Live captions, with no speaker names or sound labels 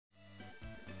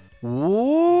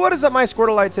What is up, my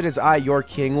Squirtleites? It is I, your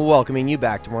king, welcoming you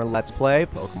back to more Let's Play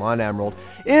Pokemon Emerald.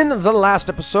 In the last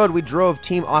episode, we drove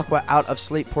Team Aqua out of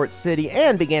Slateport City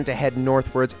and began to head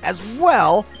northwards, as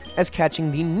well as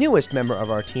catching the newest member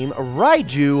of our team,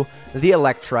 Raiju, the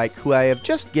Electrike, who I have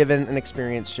just given an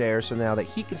experience share, so now that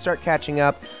he can start catching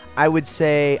up, I would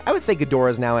say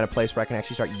Ghidorah is now in a place where I can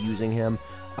actually start using him.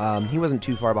 He wasn't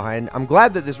too far behind. I'm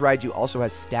glad that this Raiju also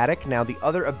has Static. Now, the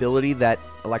other ability that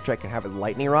Electrike can have is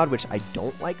Lightning Rod, which I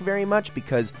don't like very much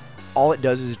because all it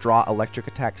does is draw electric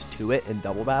attacks to it in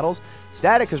double battles.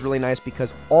 Static is really nice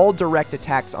because all direct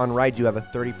attacks on Raiju have a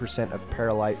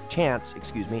 30% chance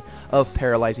of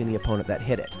paralyzing the opponent that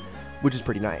hit it, which is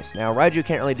pretty nice. Now, Raiju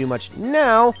can't really do much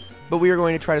now, but we are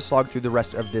going to try to slog through the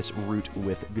rest of this route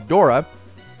with Ghidorah.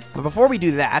 But before we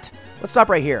do that, let's stop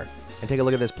right here and take a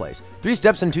look at this place. 3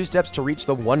 steps and 2 steps to reach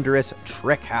the wondrous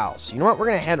Trick House. You know what? We're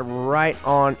going to head right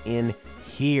on in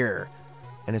here.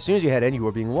 And as soon as you head in, you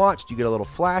are being watched. You get a little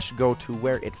flash. Go to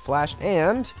where it flashed,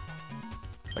 and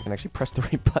if I can actually press the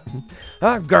right button.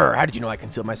 Grr, how did you know I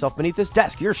concealed myself beneath this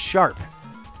desk? You're sharp.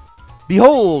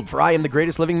 Behold, for I am the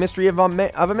greatest living mystery of a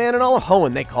man in all of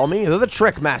Hoenn. They call me the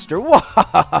Trick Master.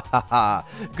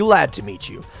 Glad to meet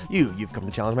you. You've come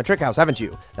to challenge my Trick House, haven't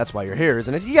you? That's why you're here,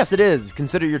 isn't it? Yes, it is.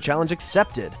 Consider your challenge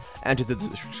accepted. Enter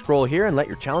the scroll here and let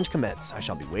your challenge commence. I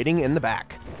shall be waiting in the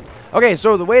back. Okay,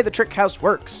 so the way the Trick House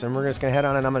works, and we're just going to head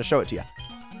on and I'm going to show it to you.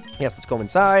 Yes, let's go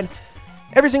inside.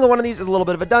 Every single one of these is a little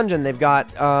bit of a dungeon. They've got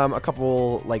a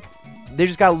couple, they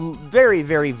just got very,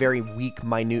 very, very weak,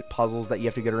 minute puzzles that you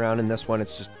have to get around. In this one,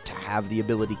 it's just to have the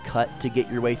ability cut to get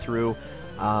your way through,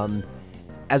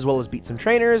 as well as beat some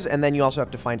trainers. And then you also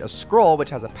have to find a scroll, which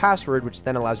has a password, which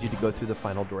then allows you to go through the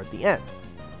final door at the end.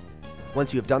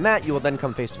 Once you have done that, you will then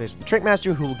come face-to-face with the Trick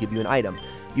Master, who will give you an item.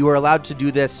 You are allowed to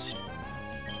do this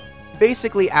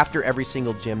basically after every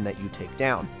single gym that you take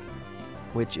down,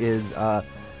 which is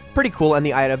pretty cool. And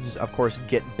the items, of course,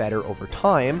 get better over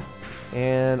time.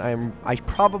 And I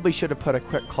probably should have put a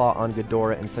Quick Claw on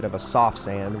Ghidorah instead of a Soft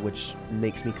Sand, which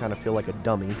makes me kind of feel like a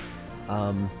dummy,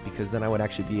 because then I would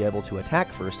actually be able to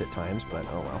attack first at times, but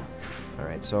oh well.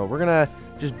 Alright, so we're going to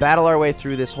just battle our way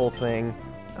through this whole thing,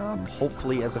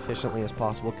 hopefully as efficiently as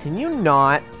possible. Can you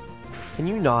not? Can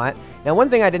you not? Now, one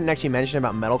thing I didn't actually mention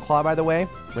about Metal Claw, by the way,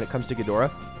 when it comes to Ghidorah,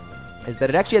 is that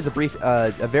it actually has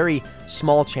a very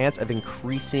small chance of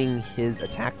increasing his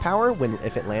attack power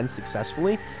if it lands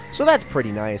successfully. So that's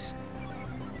pretty nice.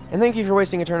 And thank you for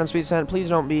wasting a turn on Sweet Scent. Please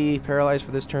don't be paralyzed for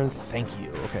this turn. Thank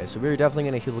you. Okay, so we're definitely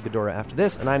going to heal Ghidorah after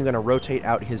this, and I'm going to rotate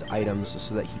out his items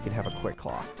so that he can have a Quick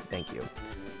Claw. Thank you.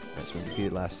 Alright, so we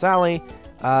defeated Last Sally.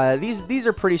 These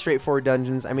are pretty straightforward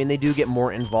dungeons. I mean, they do get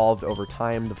more involved over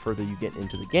time the further you get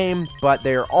into the game, but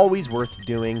they're always worth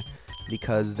doing,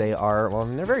 because they are, well,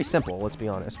 they're very simple, let's be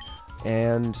honest.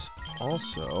 And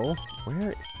also,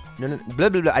 no, blah,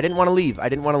 blah, blah. I didn't want to leave. I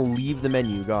didn't want to leave the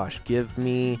menu. Gosh, give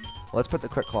me, let's put the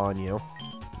Quick Claw on you.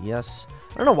 Yes.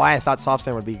 I don't know why I thought Soft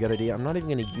Sand would be a good idea. I'm not even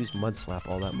going to use Mud Slap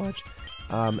all that much.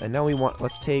 And now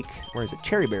let's take, where is it?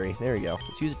 Cherry Berry. There we go.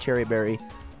 Let's use a Cherry Berry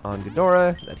on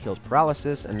Ghidorah. That heals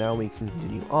paralysis. And now we can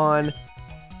continue on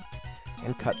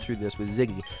and cut through this with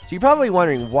Ziggy. So you're probably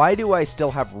wondering, why do I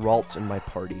still have Ralts in my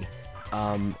party?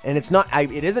 And it's not,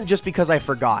 it isn't just because I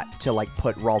forgot to,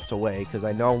 put Ralts away, because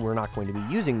I know we're not going to be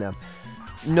using them.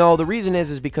 No, the reason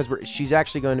is because she's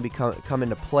actually going to come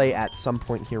into play at some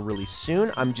point here really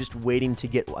soon. I'm just waiting to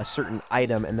get a certain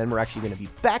item, and then we're actually going to be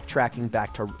backtracking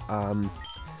back to,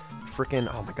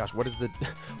 frickin', oh my gosh, what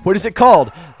is it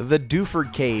called? The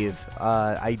Dewford Cave.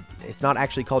 It's not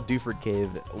actually called Dewford Cave.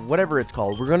 Whatever it's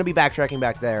called. We're going to be backtracking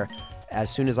back there as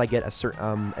soon as I get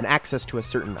an access to a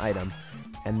certain item.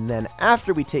 And then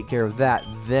after we take care of that,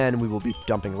 then we will be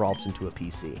dumping Ralts into a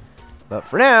PC. But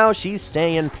for now, she's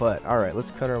staying put. Alright, let's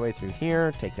cut our way through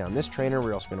here, take down this trainer.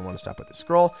 We're also going to want to stop at the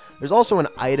scroll. There's also an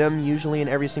item usually in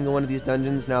every single one of these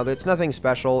dungeons. Now, it's nothing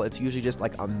special. It's usually just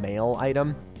like a mail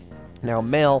item. Now,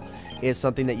 mail is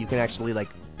something that you can actually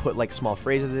put small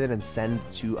phrases in and send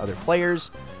to other players,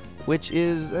 which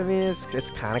is, I mean,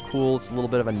 it's kind of cool. It's a little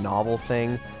bit of a novel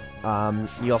thing.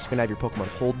 You also can have your Pokemon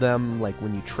hold them,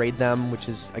 when you trade them, which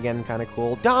is, again, kind of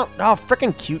cool. Oh,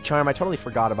 frickin' cute charm. I totally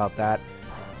forgot about that.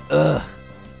 Ugh.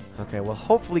 Okay, well,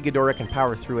 hopefully Ghidorah can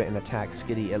power through it and attack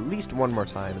Skitty at least one more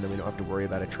time, and then we don't have to worry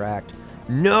about Attract.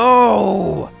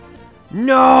 No!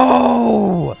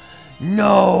 No!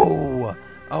 No!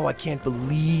 Oh, I can't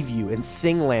believe you. And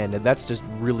Sing landed. That's just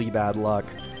really bad luck.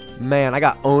 Man, I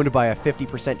got owned by a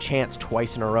 50% chance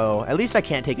twice in a row. At least I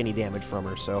can't take any damage from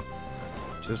her, so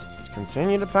just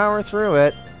continue to power through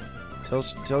it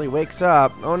till he wakes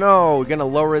up. Oh no, we're gonna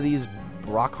lower these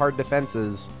rock hard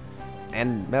defenses.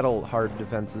 and metal hard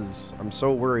defenses. I'm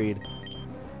so worried.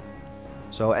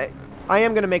 So I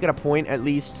am going to make it a point, at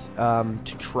least,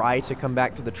 to try to come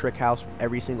back to the trick house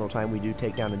every single time we do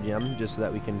take down a gym, just so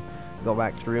that we can go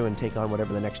back through and take on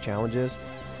whatever the next challenge is.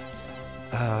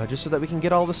 Just so that we can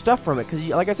get all the stuff from it, because,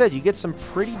 like I said, you get some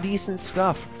pretty decent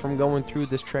stuff from going through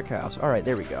this trick house. Alright,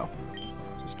 there we go.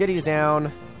 So Skitty's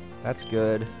down. That's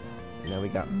good. And now we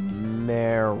got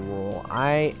Meryl.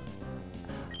 I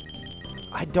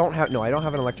don't have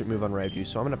an electric move on Raichu,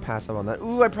 so I'm going to pass up on that.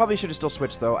 Ooh, I probably should have still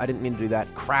switched, though. I didn't mean to do that.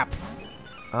 Crap.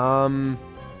 No,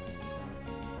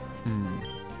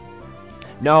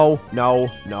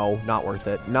 not worth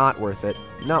it. Not worth it.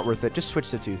 Not worth it. Just switch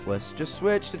to Toothless. Just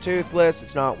switch to Toothless.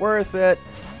 It's not worth it.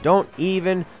 Don't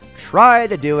even try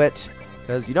to do it,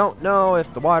 because you don't know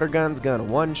if the water gun's gonna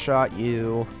one-shot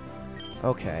you.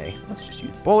 Okay, let's just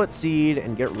use Bullet Seed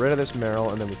and get rid of this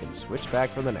Meryl, and then we can switch back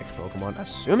for the next Pokemon,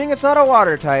 assuming it's not a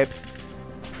water type.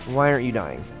 Why aren't you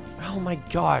dying? Oh my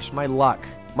gosh, my luck.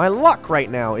 My luck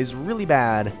right now is really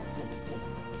bad.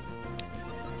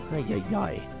 Ay, ay,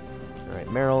 ay. Alright,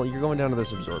 Meryl, you're going down to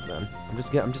this Absorb then. I'm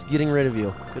just getting rid of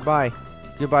you. Goodbye.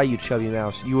 Goodbye, you chubby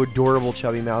mouse. You adorable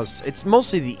chubby mouse. It's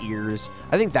mostly the ears.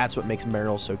 I think that's what makes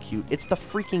Meryl so cute. It's the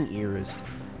freaking ears.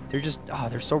 They're just,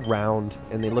 they're so round,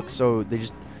 and they look so,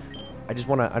 I just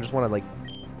wanna, like,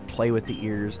 play with the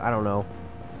ears. I don't know.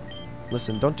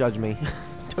 Listen, don't judge me.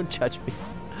 Don't judge me.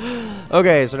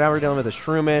 Okay, so now we're dealing with a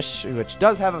Shroomish, which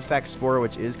does have Effect Spore,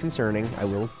 which is concerning. I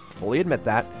will fully admit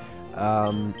that.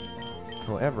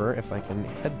 However, if I can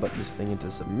headbutt this thing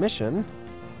into submission,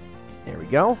 there we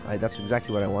go. That's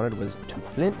exactly what I wanted, was to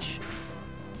flinch.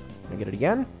 Can I get it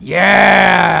again?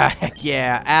 Yeah! Heck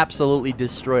yeah! Absolutely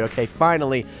destroyed. Okay,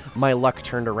 finally, my luck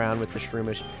turned around with the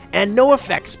Shroomish. And no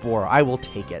Effect Spore. I will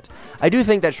take it. I do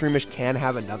think that Shroomish can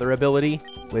have another ability,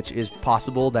 which is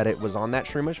possible that it was on that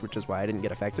Shroomish, which is why I didn't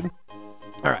get affected.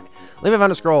 Alright, leave it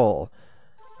on a scroll.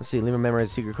 Let's see, leave a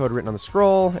memorize secret code written on the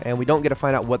scroll, and we don't get to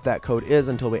find out what that code is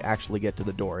until we actually get to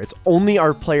the door. It's only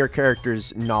our player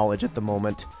character's knowledge at the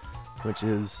moment, which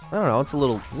is, I don't know, it's a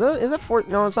little, is that fourth,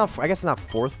 no, it's not, I guess it's not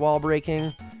fourth wall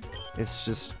breaking. It's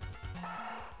just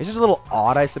a little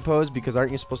odd, I suppose, because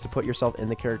aren't you supposed to put yourself in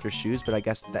the character's shoes, but I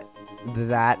guess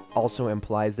that also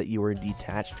implies that you were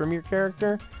detached from your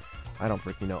character. I don't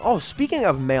freaking know. Oh, speaking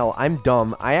of mail, I'm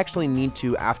dumb. I actually need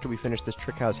to, after we finish this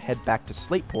trick house, head back to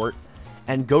Slateport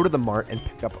and go to the mart and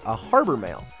pick up a harbor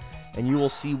mail. And you will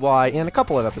see why, in a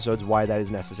couple of episodes, why that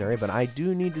is necessary, but I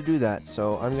do need to do that,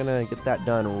 so I'm going to get that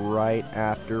done right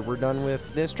after we're done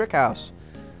with this trick house.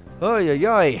 Oy, oy,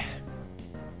 oy.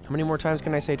 How many more times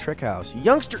can I say trick house?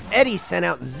 Youngster Eddie sent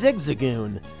out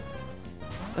Zigzagoon.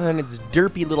 And its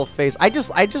derpy little face. I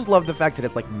just love the fact that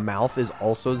its, like, mouth is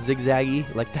also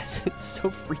zigzaggy. Like, it's so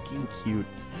freaking cute.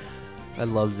 I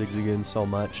love Zigzagoon so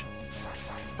much.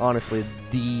 Honestly,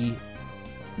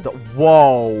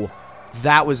 whoa,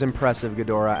 that was impressive,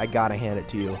 Ghidorah. I gotta hand it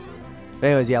to you. But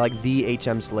anyways, yeah, like the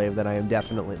HM slave that I am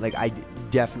definitely, like, I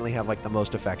definitely have like the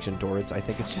most affection towards. I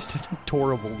think it's just an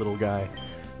adorable little guy.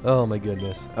 Oh my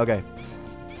goodness. Okay,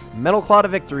 Metal Claw to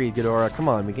victory, Ghidorah. Come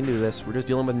on, we can do this. We're just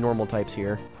dealing with normal types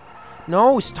here.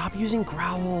 No, stop using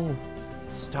Growl.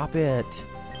 Stop it.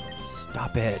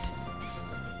 Stop it.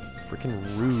 Freaking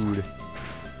rude.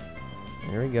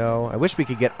 There we go. I wish we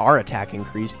could get our attack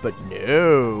increased, but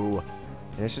no.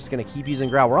 And it's just going to keep using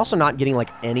Growl. We're also not getting, like,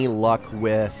 any luck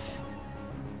with...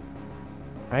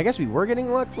 I guess we were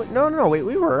getting luck with... No, wait,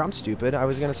 we were. I'm stupid. I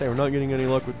was going to say we're not getting any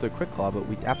luck with the Quick Claw, but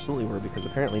we absolutely were, because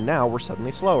apparently now we're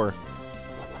suddenly slower.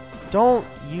 Don't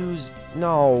use...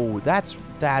 No, that's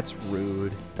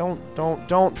rude.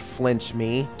 Don't flinch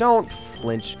me. Don't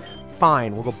flinch.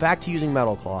 Fine, we'll go back to using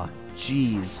Metal Claw.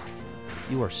 Jeez.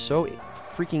 You are so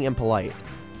freaking impolite.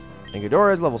 And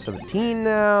Ghidorah is level 17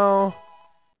 now.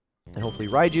 And hopefully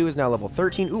Raiju is now level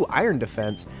 13. Ooh, Iron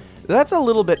Defense. That's a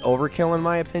little bit overkill in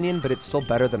my opinion, but it's still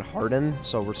better than Harden,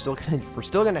 so we're still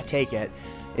gonna take it.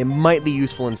 It might be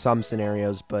useful in some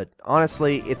scenarios, but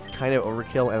honestly, it's kind of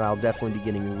overkill, and I'll definitely be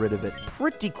getting rid of it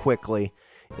pretty quickly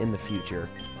in the future.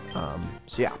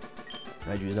 So yeah,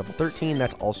 Raiju is level 13.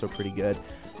 That's also pretty good.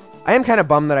 I am kind of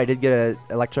bummed that I did get an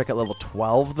Electric at level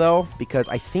 12, though, because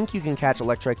I think you can catch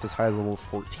Electrics as high as level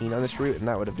 14 on this route, and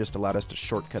that would have just allowed us to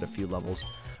shortcut a few levels. All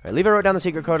right, Levi wrote down the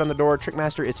secret code on the door.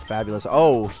 Trickmaster is fabulous.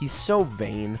 Oh, he's so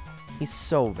vain. He's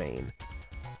so vain.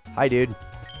 Hi, dude.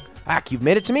 Ack, you've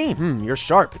made it to me. You're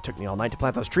sharp. It took me all night to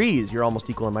plant those trees. You're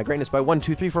almost equal in my greatness by 1,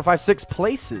 2, 3, 4, 5, 6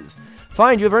 places.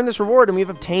 Fine, you have earned this reward, and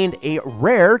we've obtained a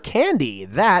rare candy.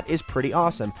 That is pretty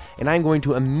awesome, and I'm going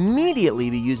to immediately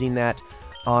be using that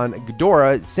on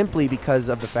Ghidorah simply because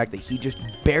of the fact that he just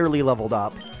barely leveled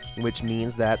up. which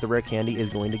means that the rare candy is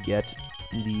going to get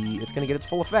its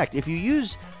full effect. If you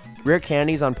use rare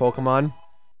candies on Pokemon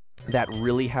that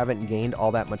really haven't gained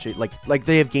all that much, like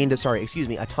they have gained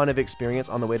a ton of experience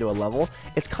on the way to a level,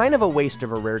 it's kind of a waste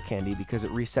of a rare candy because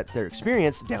it resets their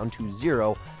experience down to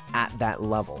 0 at that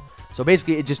level. So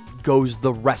basically it just goes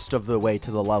the rest of the way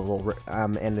to the level,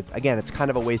 and again, it's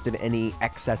kind of a waste of any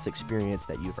excess experience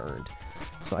that you've earned.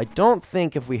 So I don't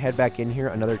think if we head back in here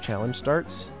another challenge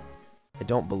starts. I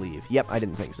don't believe. Yep, I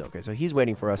didn't think so. Okay, so he's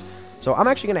waiting for us. So I'm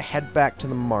actually going to head back to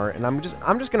the mart, and I'm just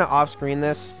going to off-screen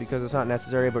this because it's not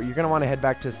necessary, but you're going to want to head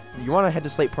back to, you want to head to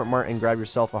Slateport Mart and grab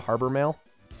yourself a Harbor Mail.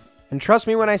 And trust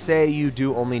me when I say you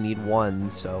do only need one,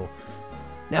 so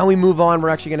now we move on. We're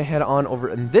actually going to head on over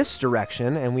in this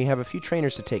direction, and we have a few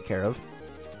trainers to take care of.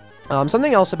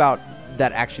 Something else about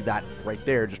that right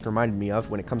there just reminded me of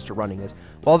when it comes to running is,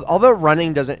 well, although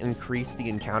running doesn't increase the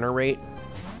encounter rate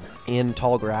in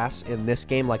tall grass in this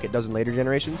game like it does in later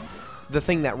generations, the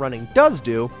thing that running does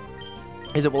do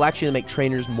is it will actually make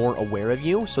trainers more aware of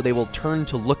you, so they will turn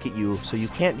to look at you, so you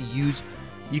can't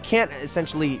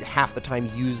essentially half the time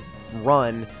use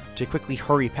run to quickly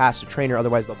hurry past a trainer,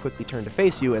 otherwise they'll quickly turn to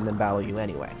face you and then battle you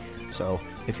anyway. So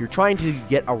if you're trying to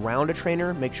get around a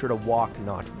trainer, make sure to walk,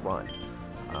 not run.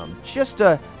 Just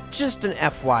an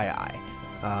FYI.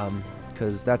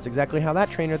 Because that's exactly how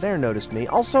that trainer there noticed me.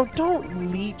 Also,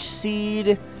 don't leech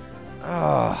seed.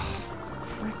 Ugh,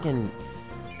 freaking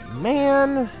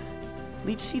man.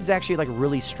 Leech seed's actually like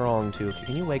really strong too.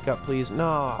 Can you wake up, please?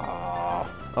 No.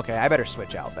 Okay, I better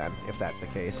switch out then, if that's the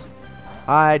case.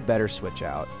 I'd better switch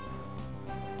out.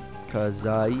 Because,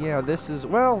 yeah, this is,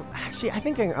 well, actually, I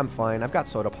think I'm fine. I've got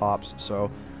Soda Pops,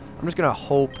 so I'm just going to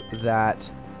hope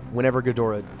that whenever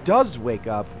Ghidorah does wake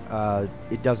up,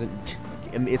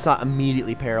 it's not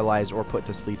immediately paralyzed or put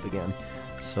to sleep again.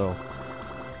 So,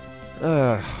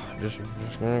 just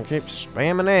gonna keep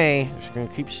spamming A. Just gonna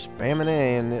keep spamming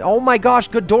A. And oh my gosh,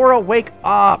 Ghidorah, wake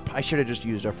up! I should have just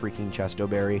used a freaking Chesto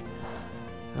Berry.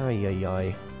 Ay, ay,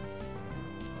 ay.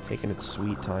 Taking its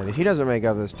sweet time. If he doesn't wake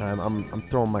up this time, I'm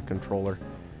throwing my controller.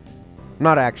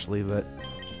 Not actually, but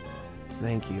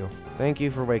thank you. Thank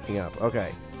you for waking up. Okay.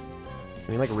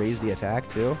 Can we like raise the attack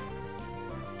too?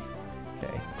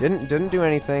 Okay, didn't do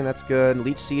anything. That's good.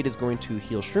 Leech Seed is going to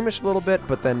heal Shroomish a little bit,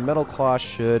 but then Metal Claw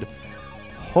should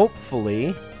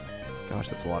hopefully, gosh,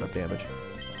 that's a lot of damage,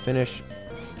 finish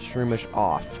Shroomish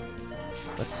off.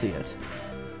 Let's see it.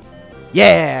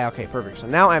 Yeah! Okay, perfect. So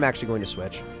now I'm actually going to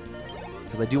switch,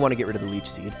 because I do want to get rid of the Leech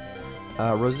Seed.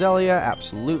 Roselia,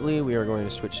 absolutely. We are going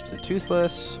to switch to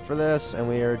Toothless for this, and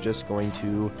we are just going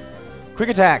to Quick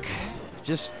Attack.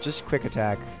 Just Quick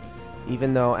Attack.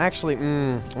 Even though, actually,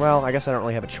 well, I guess I don't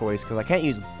really have a choice, because I can't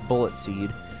use Bullet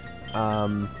Seed,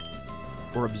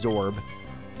 or Absorb.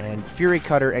 And Fury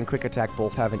Cutter and Quick Attack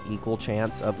both have an equal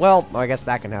chance of, well, I guess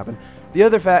that can happen. The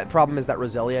other problem is that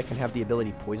Roselia can have the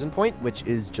ability Poison Point, which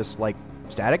is just like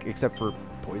static, except for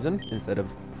poison instead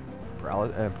of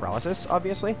paralysis,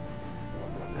 obviously.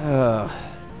 I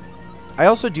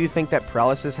also do think that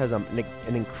paralysis has an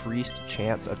increased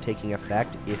chance of taking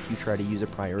effect if you try to use a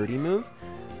priority move.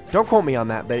 Don't quote me on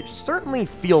that, but it certainly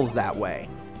feels that way.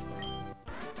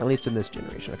 At least in this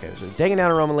generation. Okay, so taking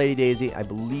down Aroma Lady Daisy. I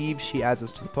believe she adds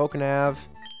us to the Pokénav.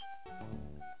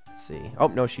 Let's see. Oh,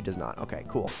 no, she does not. Okay,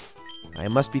 cool. I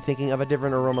must be thinking of a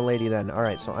different Aroma Lady then.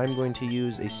 Alright, so I'm going to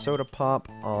use a Soda Pop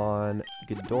on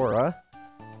Ghidorah.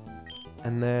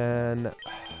 And then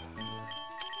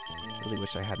I really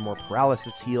wish I had more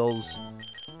paralysis heals,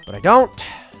 but I don't.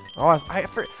 Oh, I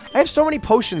have so many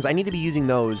potions. I need to be using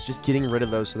those, just getting rid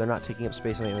of those so they're not taking up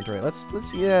space on the inventory. Let's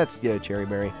get a Cherry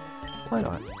Berry. Why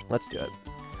not? Let's do it.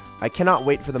 I cannot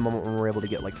wait for the moment when we're able to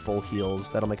get like full heals.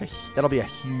 That'll be a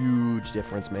huge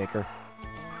difference maker.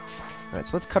 All right,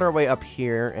 so let's cut our way up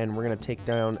here, and we're gonna take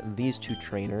down these two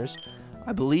trainers.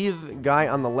 I believe guy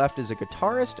on the left is a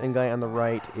guitarist, and guy on the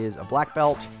right is a black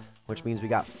belt, which means we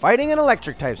got fighting and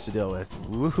electric types to deal with.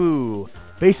 Woohoo!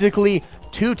 Basically,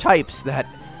 two types that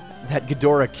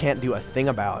Ghidorah can't do a thing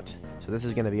about. So this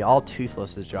is going to be all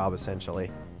Toothless's job,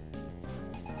 essentially.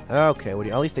 Okay,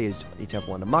 at least they each have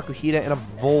one. A Makuhita and a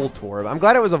Voltorb. I'm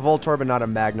glad it was a Voltorb and not a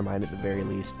Magnemite at the very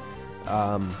least.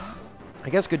 I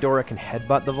guess Ghidorah can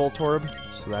headbutt the Voltorb,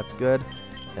 so that's good.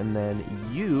 And then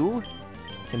you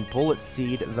can Bullet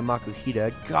Seed the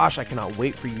Makuhita. Gosh, I cannot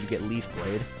wait for you to get Leaf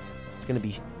Blade. It's going to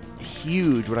be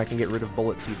huge when I can get rid of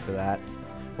Bullet Seed for that.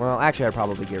 Well, actually, I'd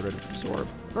probably get rid of Absorb.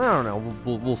 I don't know.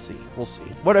 We'll see. We'll see.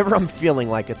 Whatever I'm feeling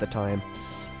like at the time.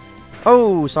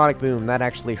 Oh, Sonic Boom. That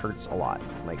actually hurts a lot.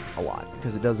 Like, a lot.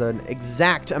 Because it does an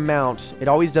exact amount. It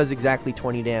always does exactly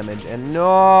 20 damage. And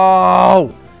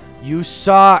no! You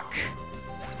suck!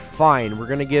 Fine, we're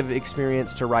going to give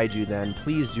experience to Raiju then.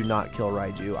 Please do not kill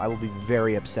Raiju. I will be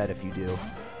very upset if you do.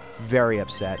 Very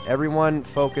upset. Everyone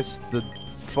focus the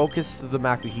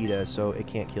Makuhita so it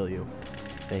can't kill you.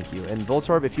 Thank you. And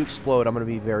Voltorb, if you explode, I'm going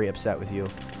to be very upset with you.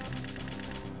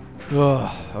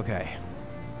 Ugh, okay.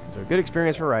 So good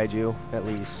experience for Raiju, at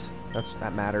least.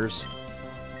 That matters.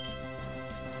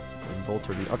 And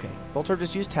Voltorb, okay. Voltorb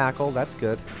just used Tackle. That's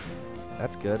good.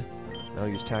 That's good. Now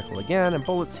use Tackle again and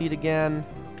Bullet Seed again.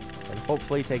 And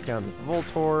hopefully take down the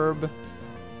Voltorb.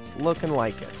 It's looking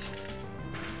like it.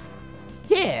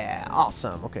 Yeah!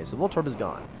 Awesome. Okay, so Voltorb is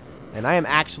gone. And I am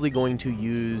actually going to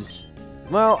use...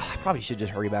 Well, I probably should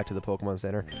just hurry back to the Pokemon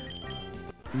Center.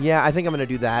 Yeah, I think I'm going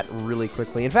to do that really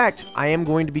quickly. In fact, I am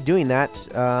going to be doing that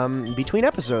between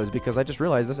episodes because I just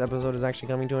realized this episode is actually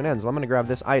coming to an end. So I'm going to grab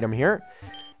this item here.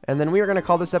 And then we are going to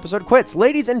call this episode quits.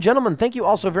 Ladies and gentlemen, thank you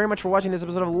all so very much for watching this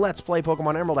episode of Let's Play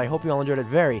Pokemon Emerald. I hope you all enjoyed it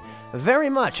very,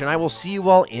 very much. And I will see you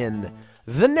all in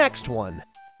the next one.